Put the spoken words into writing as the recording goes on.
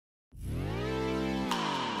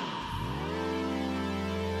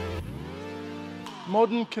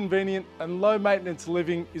Modern, convenient and low maintenance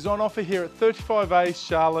living is on offer here at 35A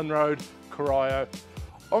Sharland Road, Corio.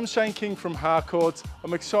 I'm Shane King from Harcourts.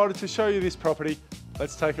 I'm excited to show you this property.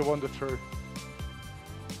 Let's take a wander through.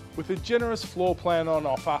 With a generous floor plan on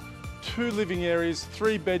offer, 2 living areas,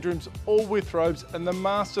 3 bedrooms, all with robes and the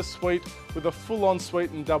master suite with a full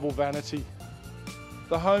ensuite and double vanity.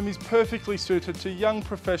 The home is perfectly suited to young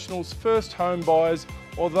professionals, first home buyers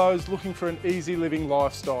or those looking for an easy living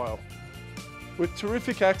lifestyle. With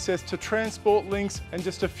terrific access to transport links and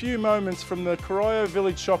just a few moments from the Corio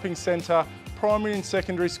Village Shopping Centre, primary and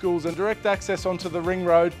secondary schools and direct access onto the ring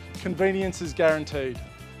road, convenience is guaranteed.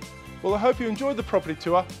 Well, I hope you enjoyed the property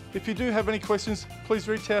tour. If you do have any questions, please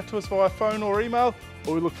reach out to us via phone or email,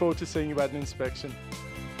 or we look forward to seeing you at an inspection.